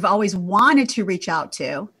that you've always wanted to reach out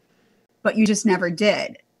to, but you just never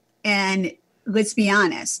did. And let's be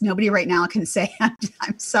honest, nobody right now can say,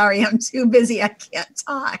 I'm sorry, I'm too busy, I can't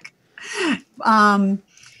talk. And,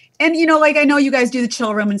 I know you guys do the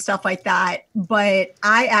chill room and stuff like that, but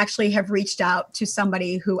I actually have reached out to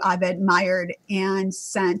somebody who I've admired and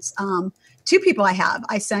sent 2 people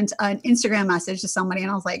I sent an Instagram message to somebody,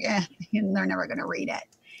 and I was like, they're never going to read it.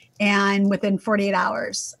 And within 48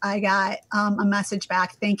 hours, I got a message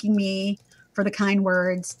back thanking me for the kind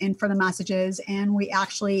words and for the messages. And we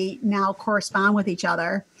actually now correspond with each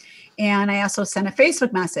other. And I also sent a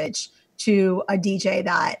Facebook message to a DJ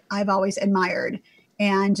that I've always admired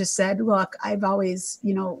and just said, look, I've always,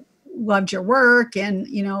 loved your work. And,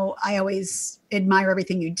 I always admire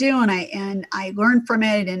everything you do. And I learned from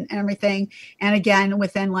it and everything. And again,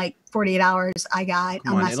 within like 48 hours, I got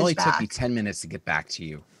a message back. It only took me 10 minutes to get back to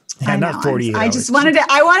you. Yeah, not 48 hours. I just wanted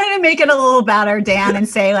to make it a little better, Dan, and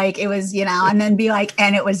say like it was, and then be like,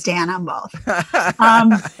 and it was Dan on both.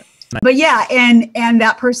 But yeah, and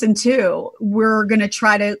that person too, we're going to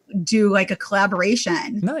try to do like a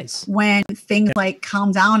collaboration. Nice. When things like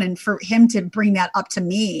calm down, and for him to bring that up to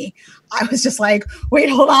me, I was just like, wait,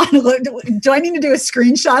 hold on. Do I need to do a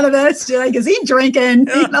screenshot of this? Is he drinking?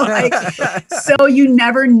 So you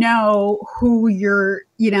never know who you're,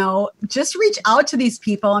 just reach out to these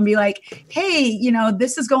people and be like, hey,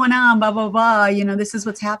 this is going on, blah, blah, blah. This is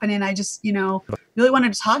what's happening. I just, really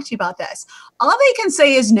wanted to talk to you about this. All they can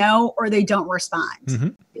say is no, or they don't respond. Mm-hmm.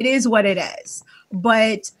 It is what it is.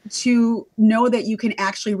 But to know that you can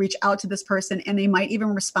actually reach out to this person and they might even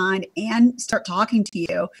respond and start talking to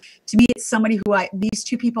you. To me, it's somebody who these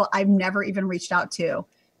 2 people I've never even reached out to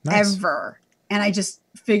ever. And I just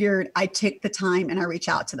figured I'd take the time and I reach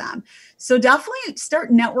out to them. So definitely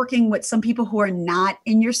start networking with some people who are not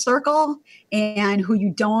in your circle and who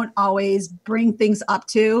you don't always bring things up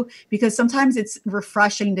to, because sometimes it's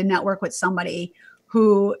refreshing to network with somebody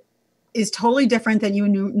who is totally different than you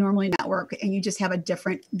normally network, and you just have a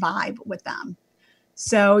different vibe with them.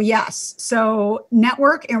 So yes, so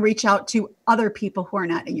network and reach out to other people who are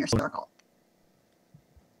not in your circle.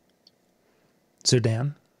 So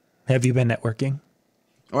Dan, have you been networking?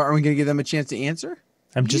 Or are we going to give them a chance to answer?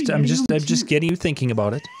 I'm just getting you thinking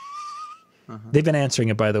about it. Uh-huh. They've been answering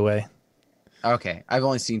it, by the way. Okay, I've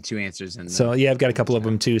only seen 2 answers. So yeah, I've got a couple of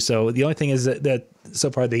them too. So the only thing is that so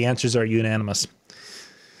far the answers are unanimous.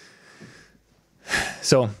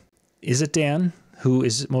 So is it Dan who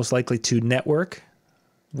is most likely to network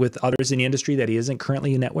with others in the industry that he isn't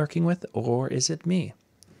currently networking with, or is it me?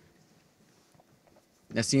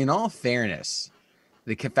 Now, see, in all fairness,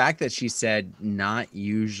 the fact that she said not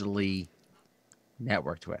usually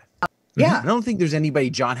networked with. Yeah. I don't think there's anybody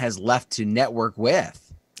John has left to network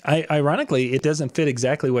with. Ironically, it doesn't fit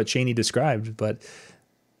exactly what Shani described, but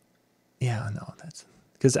yeah, no, that's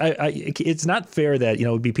because it's not fair that, you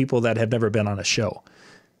know, it'd be people that have never been on a show,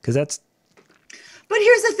 because that's. But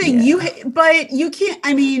here's the thing, but you can't,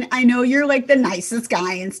 I mean, I know you're like the nicest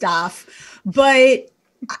guy and stuff, but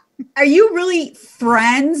are you really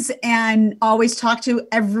friends and always talk to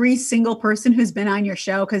every single person who's been on your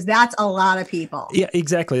show? Because that's a lot of people. Yeah,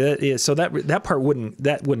 exactly. So that part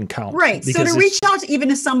wouldn't count. Right. So to reach out to even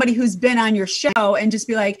to somebody who's been on your show and just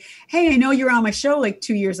be like, hey, I know you were on my show like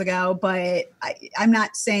 2 years ago, but I'm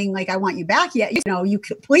not saying like I want you back yet. You know, you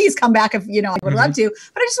could please come back if, you know, I would love to.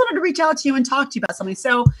 But I just wanted to reach out to you and talk to you about something.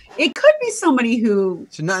 So it could be somebody who.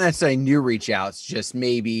 So not necessarily new reach outs, just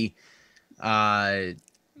maybe.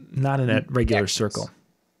 Not in that regular circle.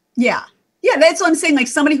 Yeah. Yeah, that's what I'm saying. Like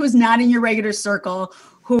somebody who's not in your regular circle,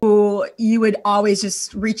 who you would always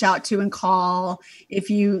just reach out to and call if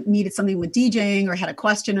you needed something with DJing or had a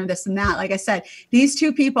question or this and that. Like I said, these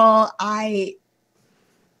two people, I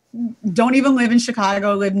don't even live in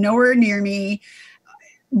Chicago, live nowhere near me.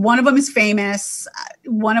 One of them is famous.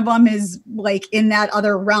 One of them is like in that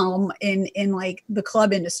other realm in like the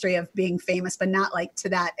club industry of being famous, but not like to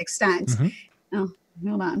that extent. Oh,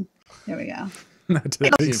 hold on. There we go. Not to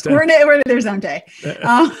that extent. We're there someday.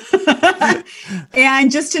 And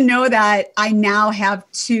just to know that I now have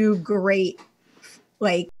two great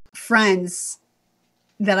like friends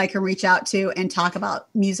that I can reach out to and talk about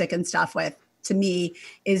music and stuff with, to me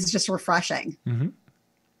is just refreshing.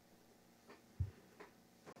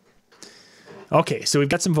 Okay, so we've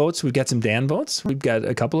got some votes. We've got some Dan votes. We've got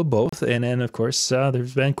a couple of both. And then, of course,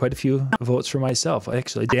 there's been quite a few votes for myself.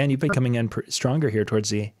 Actually, Dan, you've been coming in stronger here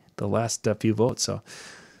towards the last few votes. So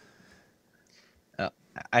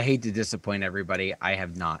I hate to disappoint everybody. I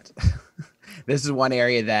have not. This is one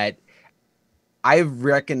area that I've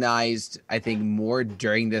recognized, I think, more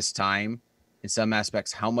during this time in some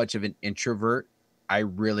aspects, how much of an introvert I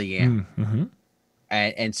really am.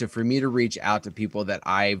 And so for me to reach out to people that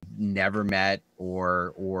I've never met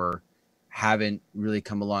or haven't really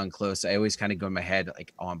come along close, I always kind of go in my head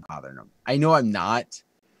like, oh, I'm bothering them. I know I'm not.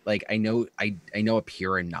 Like I know up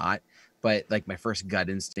here I'm not, but like my first gut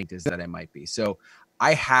instinct is that I might be. So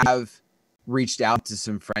I have reached out to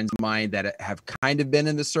some friends of mine that have kind of been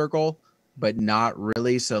in the circle, but not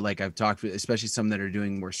really. So like I've talked with, especially some that are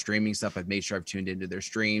doing more streaming stuff. I've made sure I've tuned into their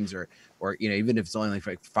streams or, you know, even if it's only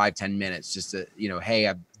like 5-10 minutes, just to, you know, hey,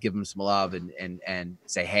 I give them some love and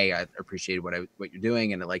say, hey, I appreciated what you're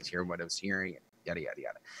doing. And I liked hearing what I was hearing, yada, yada,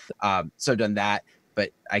 yada. So I've done that,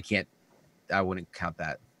 but I wouldn't count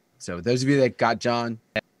that. So those of you that got John,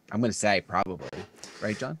 I'm going to say probably,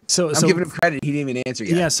 right, John? So I'm giving him credit. He didn't even answer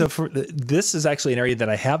yet. Yeah. So this is actually an area that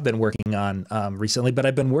I have been working on recently, but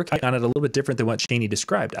I've been working on it a little bit different than what Shani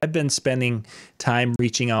described. I've been spending time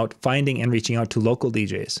finding and reaching out to local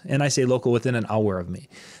DJs. And I say local within an hour of me.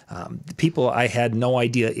 People I had no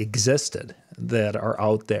idea existed that are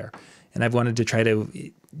out there. And I've wanted to try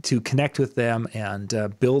to connect with them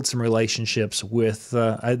and build some relationships with,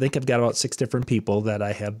 I think I've got about 6 different people that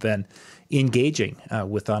I have been engaging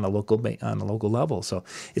with on a local level. So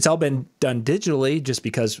it's all been done digitally just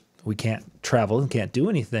because we can't travel and can't do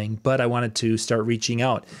anything. But I wanted to start reaching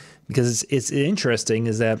out because it's interesting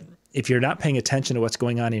is that if you're not paying attention to what's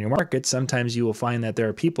going on in your market, sometimes you will find that there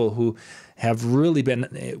are people who have really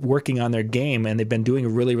been working on their game and they've been doing a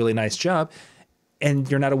really, really nice job. And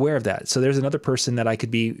you're not aware of that. So there's another person that I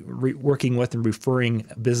could be working with and referring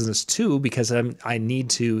business to because I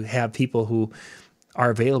need to have people who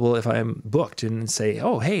are available if I'm booked and say,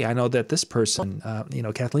 oh, hey, I know that this person,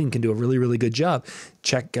 Kathleen can do a really, really good job.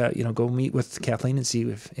 Check, go meet with Kathleen and see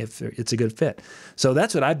if it's a good fit. So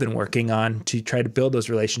that's what I've been working on to try to build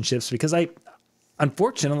those relationships because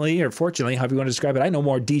unfortunately, or fortunately, however you want to describe it, I know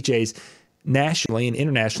more DJs nationally and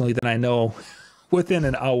internationally than I know within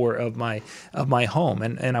an hour of my home,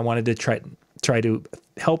 and I wanted to try to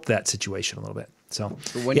help that situation a little bit. So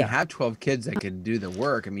when you have 12 kids that can do the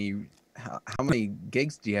work, I mean, how many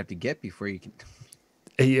gigs do you have to get before you can?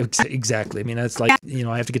 Exactly. I mean, that's like,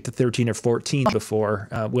 I have to get to 13 or 14 before,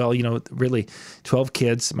 really 12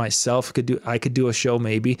 kids. Myself I could do a show,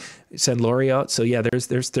 maybe send Lori out. So yeah,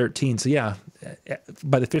 there's 13. So yeah,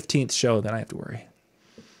 by the 15th show, then I have to worry.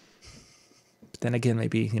 Then again,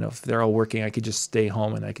 maybe, if they're all working, I could just stay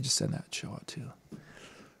home and I could just send that show out too.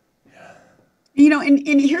 Yeah.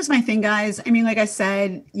 And here's my thing, guys. I mean, like I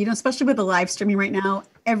said, especially with the live streaming right now,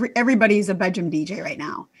 everybody's a bedroom DJ right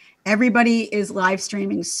now. Everybody is live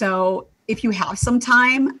streaming. So if you have some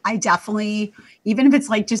time, I definitely, even if it's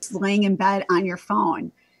like just laying in bed on your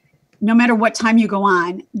phone, no matter what time you go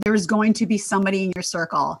on, there's going to be somebody in your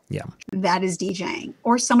circle that is DJing,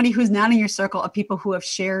 or somebody who's not in your circle of people who have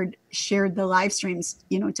shared the live streams,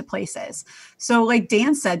 you know, to places. So like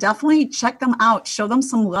Dan said, definitely check them out, show them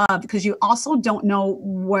some love, because you also don't know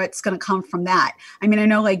what's going to come from that. I mean, I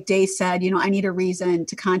know like Day said, you know, I need a reason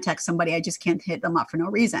to contact somebody. I just can't hit them up for no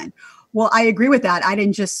reason. Well, I agree with that. I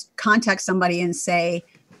didn't just contact somebody and say,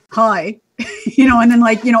 hi, you know, and then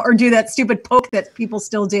like, you know, or do that stupid poke that people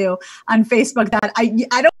still do on Facebook that I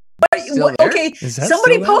don't, okay,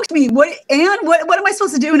 somebody poked me. What am I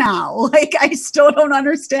supposed to do now? Like, I still don't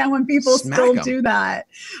understand when people still do that.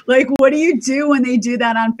 Like, what do you do when they do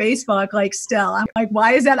that on Facebook? Like, still, I'm like,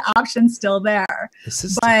 why is that option still there?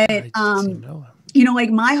 But, you know, like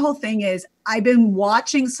my whole thing is I've been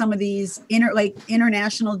watching some of these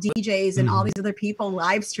international DJs and all these other people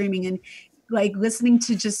live streaming and like listening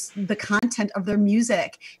to just the content of their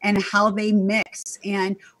music and how they mix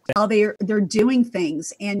and how they're doing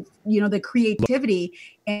things and, you know, the creativity,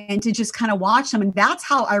 and to just kind of watch them. And that's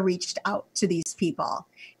how I reached out to these people,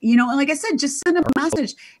 you know, and like I said, just send them a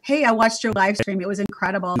message. Hey, I watched your live stream. It was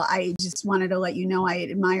incredible. I just wanted to let you know, I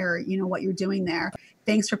admire, you know, what you're doing there.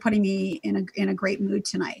 Thanks for putting me in a great mood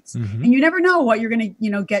tonight. And you never know what you're going to, you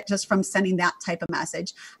know, get just from sending that type of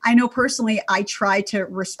message. I know personally, I try to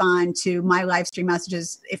respond to my live stream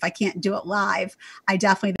messages. If I can't do it live, I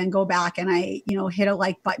definitely then go back and I, you know, hit a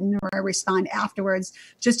like button or I respond afterwards,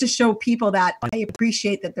 just to show people that I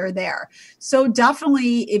appreciate that they're there. So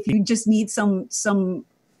definitely, if you just need some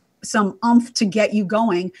oomph to get you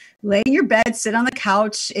going, lay in your bed, sit on the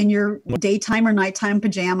couch in your daytime or nighttime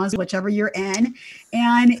pajamas, whichever you're in,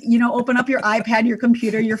 and, you know, open up your iPad, your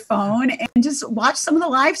computer, your phone, and just watch some of the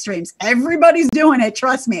live streams. Everybody's doing it.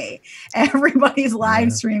 Trust me. Everybody's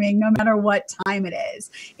live streaming no matter what time it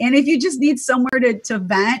is. And if you just need somewhere to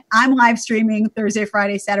vent, I'm live streaming Thursday,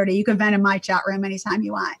 Friday, Saturday. You can vent in my chat room anytime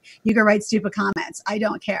you want. You can write stupid comments. I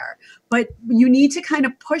don't care. But you need to kind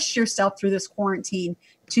of push yourself through this quarantine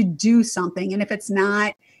to do something. And if it's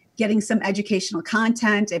not getting some educational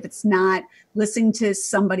content, if it's not listening to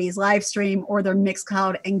somebody's live stream or their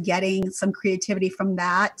Mixcloud and getting some creativity from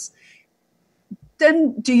that,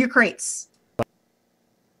 then do your crates.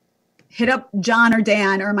 Hit up John or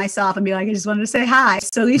Dan or myself and be like, I just wanted to say hi.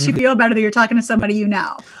 So at least you feel better that you're talking to somebody you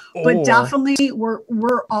know. But definitely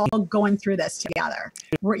we're all going through this together.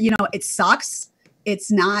 You know, it sucks.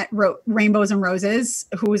 It's not rainbows and roses.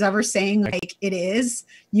 Who's ever saying like it is,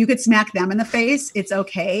 you could smack them in the face. It's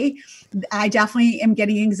okay. I definitely am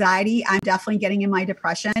getting anxiety. I'm definitely getting in my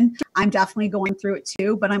depression. I'm definitely going through it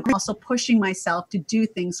too, but I'm also pushing myself to do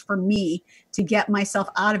things for me to get myself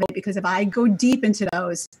out of it, because if I go deep into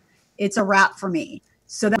those, it's a wrap for me.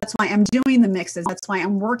 So that's why I'm doing the mixes. That's why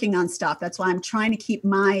I'm working on stuff. That's why I'm trying to keep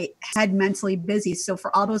my head mentally busy. So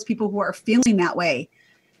for all those people who are feeling that way,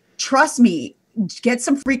 trust me, get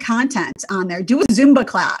some free content on there. Do a Zumba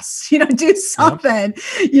class, you know, do something,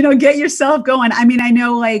 you know, get yourself going. I mean, I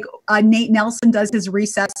know like Nate Nelson does his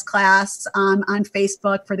recess class on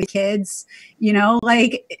Facebook for the kids, you know,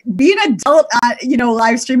 like be an adult, you know,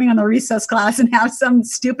 live streaming on the recess class and have some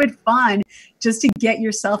stupid fun just to get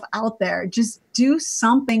yourself out there. Just do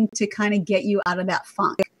something to kind of get you out of that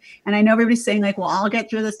funk. And I know everybody's saying like, well, I'll get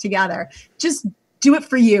through this together. Just do it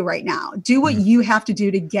for you right now. Do what you have to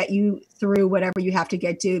do to get you through whatever you have to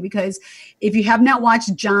get to. Because if you have not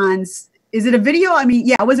watched John's, is it a video? I mean,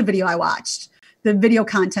 yeah, it was a video I watched. The video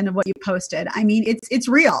content of what you posted. I mean, it's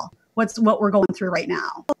real. What we're going through right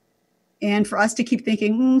now. And for us to keep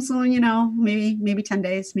thinking, so, you know, maybe 10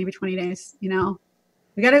 days, maybe 20 days, you know,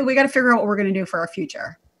 we gotta figure out what we're going to do for our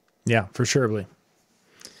future. Yeah, for surely.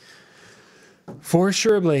 For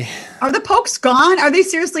surely. Are the pokes gone? Are they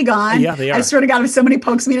seriously gone? Yeah, they are. I swear to God, if somebody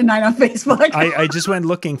pokes me tonight on Facebook. I just went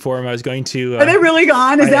looking for them. I was going to. Are they really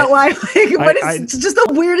gone? Is that why? Like, it's just the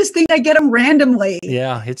weirdest thing. I get them randomly.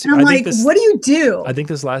 Yeah, it's. And I'm like, what do you do? I think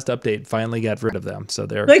this last update finally got rid of them. So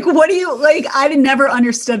they're like, what do you like? I never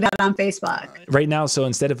understood that on Facebook. Right now, so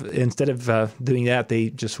instead of doing that,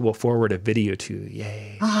 they just will forward a video to you.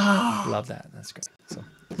 Yay! Oh. Love that. That's great. So.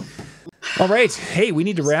 All right. Hey, we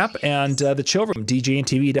need to wrap. And the chill room,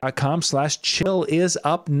 DJNTV.com/chill is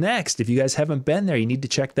up next. If you guys haven't been there, you need to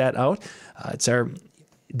check that out.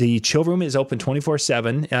 The chill room is open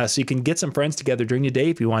 24/7. So you can get some friends together during the day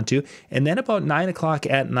if you want to. And then about 9 o'clock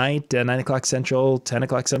at night, 9 o'clock Central, 10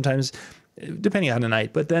 o'clock sometimes, depending on the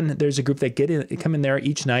night. But then there's a group that come in there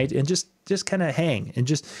each night and just kind of hang. And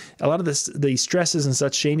just a lot of the stresses and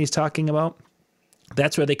such Shani's talking about,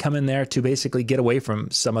 that's where they come in there to basically get away from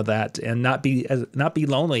some of that and not be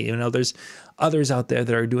lonely. You know, there's others out there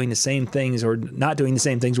that are doing the same things or not doing the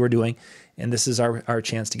same things we're doing. And this is our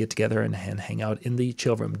chance to get together and hang out in the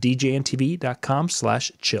chill room.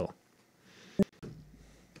 DJNTV.com/chill.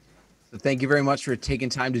 So thank you very much for taking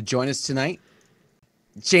time to join us tonight.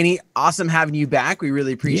 Shani, awesome having you back. We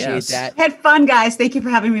really appreciate that. Had fun, guys. Thank you for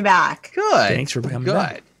having me back. Good. Thanks for coming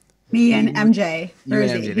back. Me and MJ. You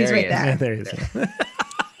and MJ. He's right there. Yeah, there he is.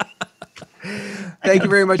 Thank you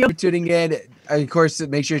very much for tuning in. Of course,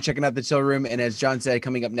 make sure you're checking out the chill room. And as John said,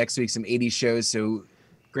 coming up next week, some 80s shows. So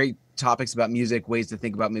great topics about music, ways to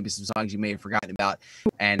think about maybe some songs you may have forgotten about,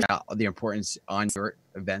 and the importance on your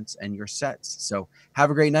events and your sets. So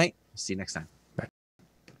have a great night. See you next time.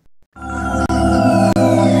 Bye.